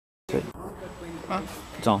Huh?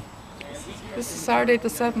 It's on. This is Saturday the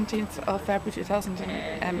 17th of February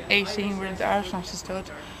 2018. We're in the Irish National Stud.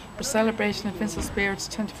 We're celebrating Invincible Spirit's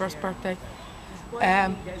 21st birthday.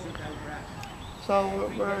 So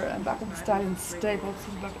we're back in the Stallion Stable,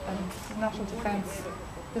 National Defence.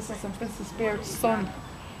 This is Invincible Spirit's son,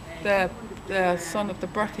 the son of the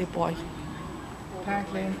birthday boy.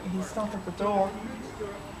 Apparently he's stopped at the door.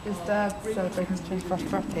 His dad's celebrating his 21st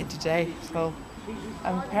birthday today, so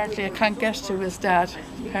apparently I can't get to his dad.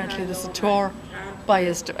 Apparently there's a tour by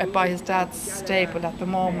his dad's stable at the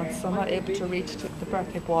moment, so I'm not able to reach the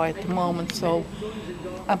birthday boy at the moment. So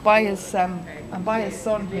I'm by his son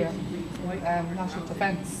here, National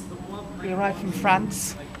Defence. He arrived from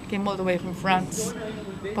France, came all the way from France,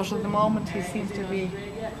 but at the moment he seems to be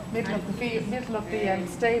middle of the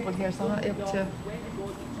stable here, so I'm not able to.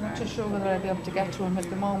 I'm not too sure whether I'll be able to get to him at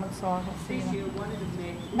the moment, so I'll see him.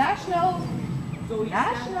 National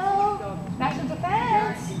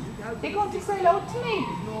Defence! You're going to say hello to me?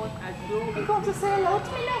 You're going to say hello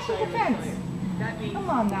to me, National Defence? Come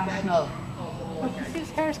on, National. Look, you see his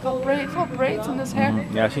hair's got braids. Got braids in his hair.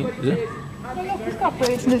 Yeah, is it? Oh, look, he's got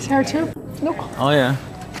braids in his hair too. Look. Oh yeah.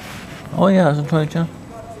 Oh yeah, I was trying to.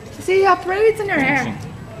 See, you have braids in your hair.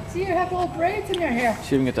 See, you have all braids in your hair. See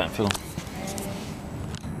if we can get that film.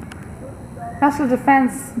 National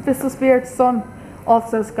Defence, Invincible Spirit's son,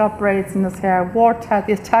 also has got braids in his hair. Warthog,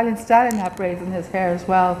 the Italian stallion, had braids in his hair as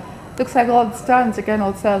well. Looks like all the stallions again,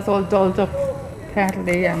 all cells all dulled up.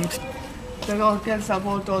 Apparently, they're all themselves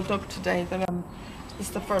all dulled up today. This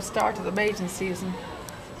is the first start of the mating season.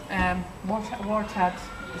 Warthog,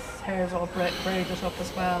 his hair is all braided up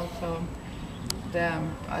as well. So,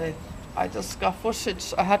 I just got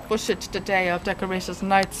footage. I had footage today of Decorated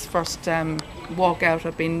Night's first walk out.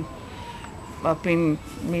 I've been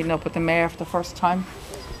meeting up with the mayor for the first time.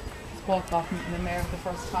 Walked off meeting the mayor for the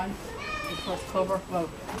first time. His first cover. Well,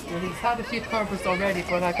 he's had a few covers already,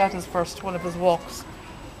 but I got one of his walks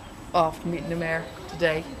off meeting the mayor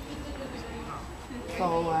today.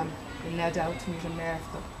 So we led out to meet the mayor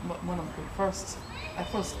for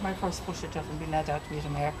my first footage of him being led out to meet the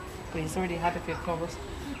mayor. But he's already had a few covers,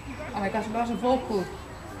 and I got a lot of vocal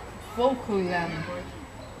performances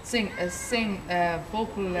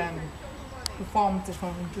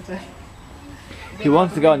from him today. He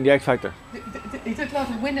wants to go on the X Factor. He did a lot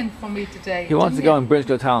of winning for me today. He wants to go on British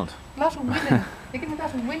Got Talent. A lot of winning. You gave me a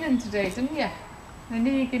lot of winning today, didn't you? And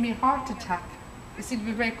then you gave me a heart attack. You seem to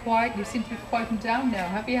be very quiet. You seem to be quieting down now,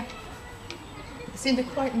 have you? You seem to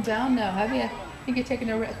quieten down now, have you? I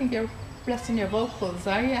think you're resting your vocals,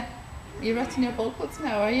 are you? You're resting your vocals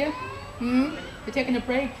now, are you? You're taking a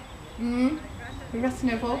break. You're resting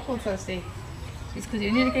your vocals, I see. It's because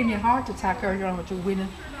you nearly gave me a heart attack earlier on with your winning.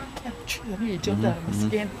 I nearly jumped out of my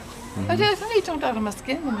skin. I nearly jumped out of my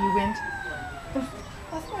skin when you went.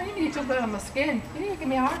 That's why you nearly jumped out of my skin. You nearly gave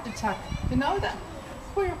me a heart attack. You know that?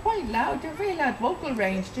 Well, you're quite loud. You're very loud vocal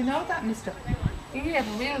range. Do you know that, mister? You really have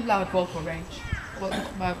a real loud vocal range. Well,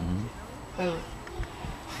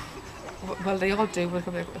 they all do what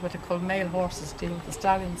they call male horses do. The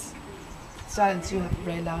stallions do have a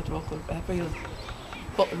very loud vocal, real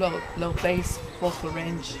low bass vocal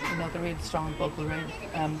range. You know, they're really strong vocal range.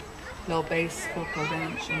 Low bass vocal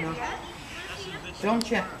range. You know,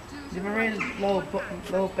 don't you? You have a really low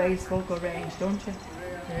bass vocal range, don't you?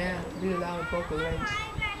 Yeah, really loud vocal range.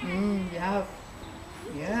 You have.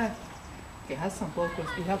 Yeah. You have some vocals.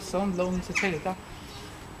 You have some lungs, I tell you that.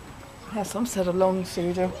 You have some set of lungs, so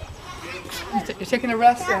you do. You're taking a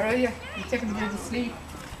rest there, are you? You're taking a bit of sleep.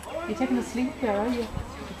 You're taking a sleep there, are you?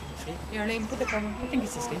 You're laying put it on. I think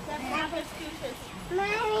he's asleep.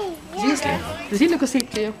 Is he asleep? Does he look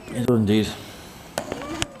asleep to you? He does indeed.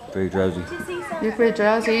 Very drowsy. You're very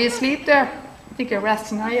drowsy. Are you asleep there? I think you're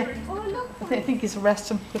resting, are you? I think he's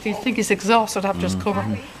resting, but I think he's exhausted after his cover.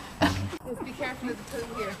 Just be careful of the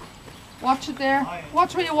pool here. Watch it there.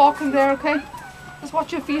 Watch where you're walking there, okay? Just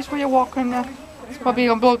watch your feet where you're walking now. It's probably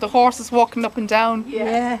on both the horses walking up and down.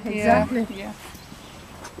 Yeah, exactly. Yeah.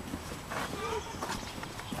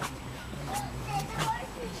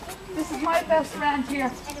 This is my best friend here.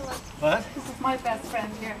 What? This is my best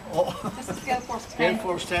friend here. Oh. This is Gelforce 10.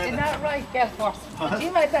 Gelforce 10. Isn't that right, Gelforce? And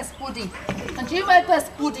you my best buddy. And you my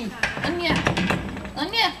best buddy. And yeah.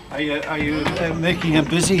 Are you making him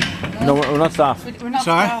busy? No, we're not staff. We're not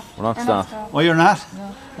Sorry? staff. We're not staff. Oh, you're not?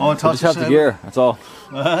 No. Oh, I We thought just you have the said. gear, that's all.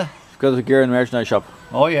 Uh-huh. Because of the gear in the merchandise shop.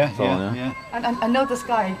 Oh, yeah, all, yeah, yeah. yeah. And I know this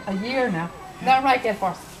guy a year now. Isn't that right,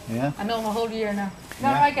 Gelforce? Yeah. I know him a whole year now. Isn't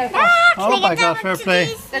that right, Gelforce? Oh my God, fair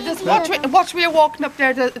play. Just watch where you're walking up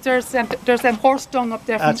there. There's horse dung up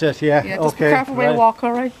there. That's it, yeah. Yeah, just okay. be careful where you walk,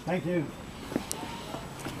 all right? Thank you.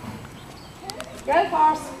 Gale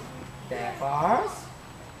Force. Gale Force.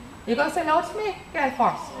 You gonna say hello to me? Gale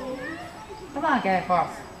Force. Come on, Gale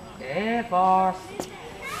Force. Gale Force.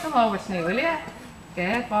 Come over to me, will you?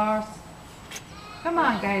 Gale Force. Come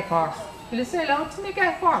on, Gale Force. Will you say hello to me,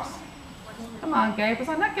 Gale Force? Come on, Gale, because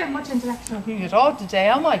I'm not getting much interaction with you at all today,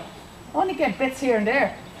 am I? Only getting bits here and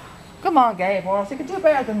there. Come on, Gale Force. You can do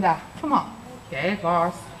better than that. Come on. Gale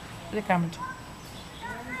Force. The camera.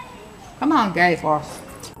 Come on, Gale Force.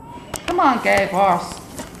 Come on, Gale Force.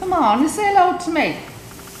 Come on, you say hello to me.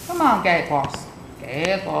 Come on, Gale Force.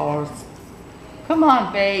 Gale Force. Come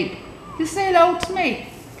on, babe. You say hello to me,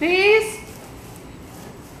 please.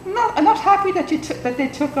 I'm not happy that they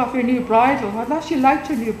took off your new bridle. I actually liked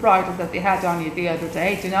your new bridle that they had on you the other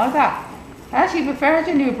day. Do you know that? I actually preferred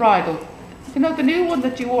your new bridle. You know, the new one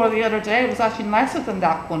that you wore the other day was actually nicer than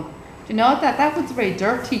that one. Do you know that? That one's very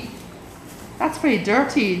dirty. That's very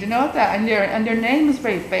dirty. Do you know that? And your name is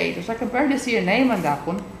very faded. I can barely see your name on that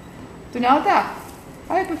one. Do you know that?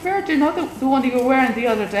 I preferred, you know, the one that you were wearing the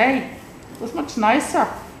other day. It was much nicer.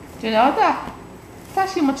 Do you know that? It's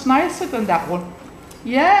actually much nicer than that one.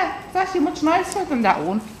 Yeah, it's actually much nicer than that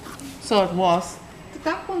one. So it was.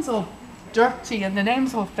 That one's all dirty and the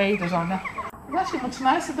name's all faded on it. It's actually much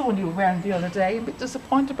nicer than the one you were wearing the other day. I'm a bit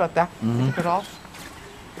disappointed about that. They took it off.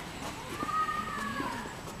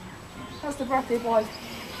 How's the birthday boy?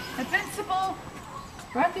 Invincible!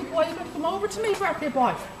 Birthday boy, you got to come over to me, birthday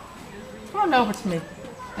boy. Come on over to me.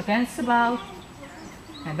 Invincible.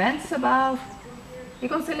 Invincible. You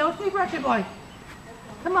going to say hello to me, birthday boy?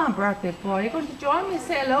 Come on, birthday boy. You're going to join me,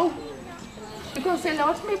 say hello. You're going to say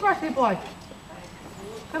hello to me, birthday boy.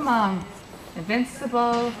 Come on.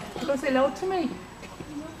 Invincible. You're going to say hello to me.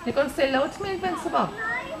 You're going to say hello to me, Invincible.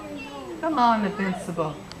 Come on,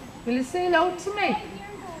 Invincible. Will you say hello to me?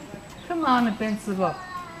 Come on, Invincible.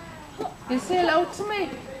 Will you say hello to me?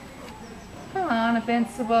 Come on,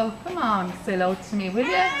 Invincible. Come on, say hello to me, will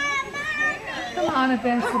you? Come on,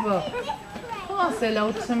 Invincible. Come on, say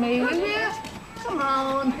hello to me, will you? Come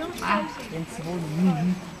on. Invincible.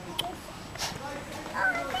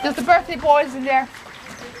 There's the birthday boys in there.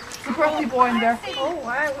 The birthday boy in there. Oh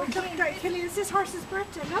wow, we're talking about Killian. Is this horse's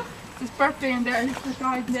birthday, no? His birthday in there. His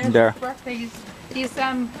guy in there. There. His birthday. He's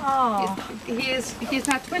now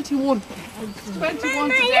 21. 21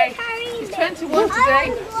 today. He's 21 today.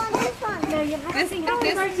 No, you have to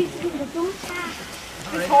happy birthday to me, but don't laugh.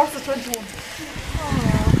 This horse is 21.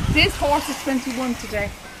 This horse is 21 today.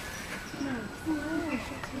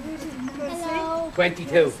 Hello.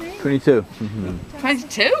 22. 22.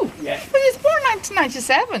 22? Yeah. But he's born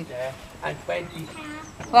 1997. Yeah. And 20.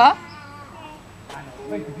 What?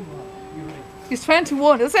 He's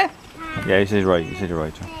 21, is it? Yeah, you said right. You said you're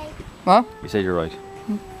right. John. What? You said you're right.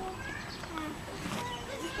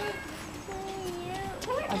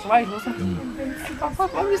 That's right, wasn't it?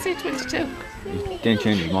 Why would you say 22? He didn't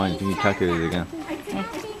change his mind. He calculated it again.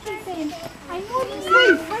 I know this is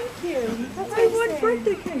thank you. That's my one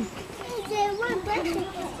birthday cake.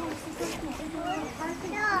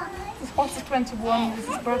 This horse is 21. It's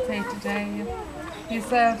his birthday today. He's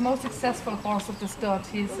the most successful horse of the stud.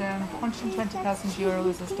 He's 120,000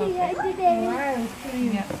 euros a stud. Wow.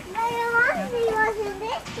 Yeah.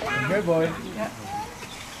 Good boy.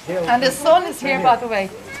 And his son is here, by the way.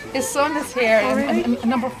 His son is here in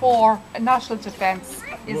number 4, National Defence.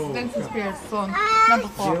 Is Vincent Spears' son, number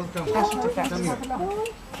 4, National Defence.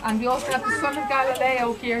 And we also have the son of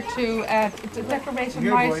Galileo here too, Decoration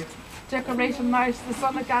Knight. Decoration Knight, the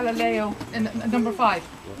son of Galileo, in number 5.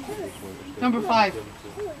 Number 5.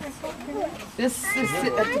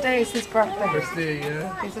 Today is his birthday.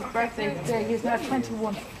 It's his birthday today. He's now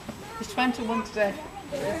 21. He's 21 today.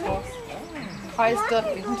 This horse. Highest stud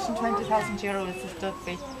fee, 120,000 euros is his stud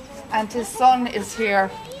fee. And his son is here.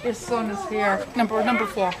 His son is here. Number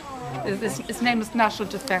 4. His name is National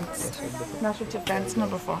Defence. National Defence,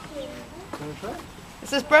 number 4.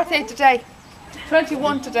 It's his birthday today.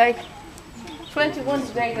 21 today. 21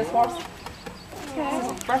 today, this horse. It's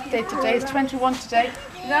his birthday today. It's 21 today.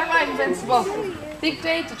 Is that right, Invincible? Big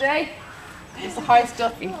day today. It's the highest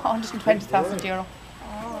stud fee, 120,000 euro.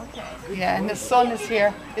 Yeah, and his son is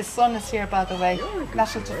here. His son is here, by the way.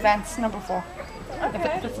 National Defence, number 4.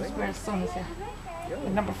 This is where his son is here.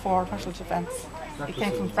 Number 4, National Defence. He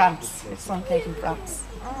came from France. His son came from France.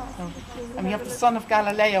 So, and we have the son of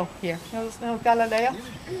Galileo here. You know Galileo?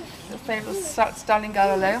 The famous stallion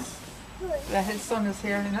Galileo. Yeah, his son is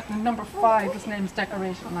here. And number 5, his name is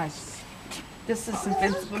Decoration Knight. This is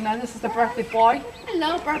Invincible. Now this is the birthday boy.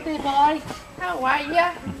 Hello, birthday boy. How are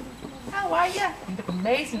ya? How are you? You look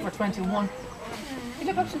amazing for 21. You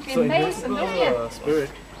look absolutely amazing, don't you?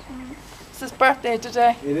 Spirit. his birthday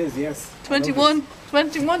today. It is, yes. 21.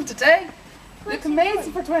 21 today. Look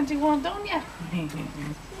amazing for 21, don't you?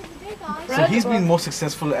 So he's been more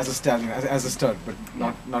successful as a stallion, as a stud, but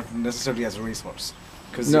not necessarily as a racehorse.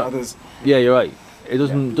 Because the others... Yeah, you're right. It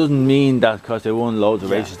doesn't mean that because they won loads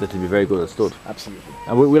of races that they'll be very good at stud. Absolutely.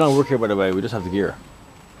 And we don't work here, by the way. We just have the gear.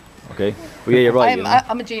 Okay? But yeah, you're right.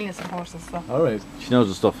 I'm a genius in horses, so. All right. She knows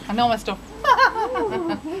the stuff. I know my stuff.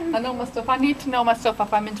 I know my stuff. I need to know my stuff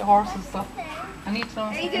if I'm into horses, so. I need to know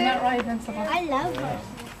my stuff. Isn't that right, Invincible? I love horses.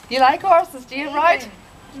 You like horses, do you ride?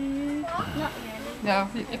 Not really. No,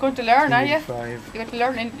 you're going to learn, are you? 5. You're going to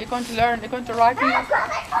learn, you're going to ride.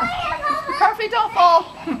 Carefully don't fall.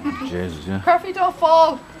 Jesus, yeah. Carefully don't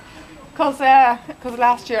fall. Because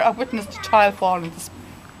last year I witnessed a child fall in this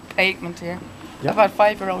pavement here. I've had a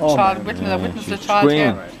 5-year-old child. I witnessed a child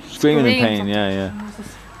here. Screaming in pain, yeah.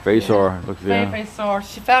 Very sore. Look, Very sore.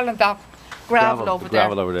 She fell in that gravel over there.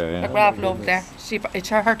 Gravel over there, yeah. The gravel over there. It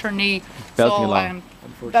hurt her knee. Belting so along.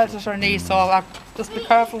 Belted her knee. So just be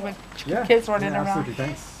careful when kids running around. Absolutely,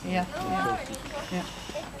 thanks. Yeah.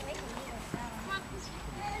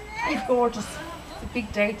 It's gorgeous. It's a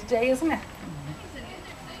big day today, isn't it?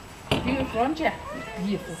 Beautiful, aren't you?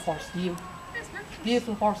 Beautiful horse, you.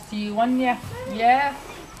 Beautiful horse, you, aren't you? Yeah.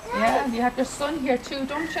 Yeah, you have your son here too,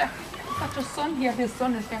 don't you? You got your son here. His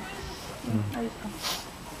son is here. There you go.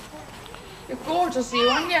 You're gorgeous, you,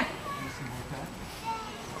 aren't you?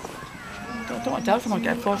 Don't doubt I'm going to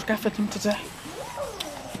get a photograph with him today.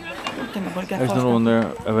 I don't think I'm going to get a There's another one there.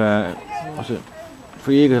 What's it?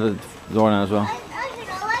 For you, got the door now as well.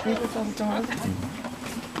 He's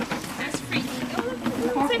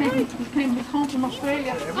home from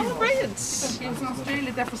Australia. Oh, brilliant. He was in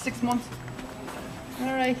Australia there for 6 months.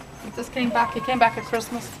 All right. He just came back. He came back at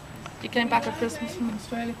Christmas. He came back at Christmas from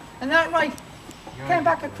Australia. Isn't that right? You came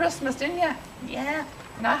back at Christmas, didn't you? Yeah.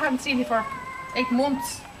 And I haven't seen you for 8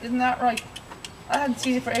 months. Isn't that right? I hadn't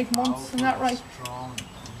seen you for 8 months. Isn't that right?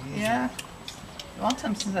 Yeah. A long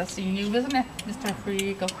time since I've seen you, isn't it, Mr. Free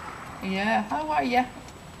Eagle? Yeah. How are you?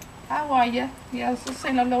 How are you? Yeah, I was just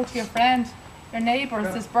saying hello to your friend. Your neighbour.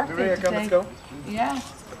 It's his birthday today. Let's go. Yeah.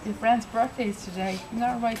 Your friend's birthday is today. Isn't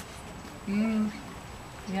that right?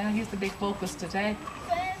 Yeah, he's the big focus today.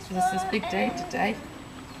 So it's his big day today.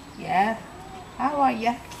 Yeah. How are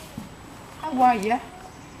you? How are you?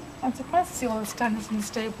 I'm surprised to see all the standards in the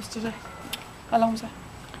stables today. How long was that?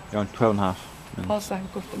 You're on 12 and a half. Pulse, I will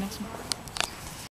go for the next one.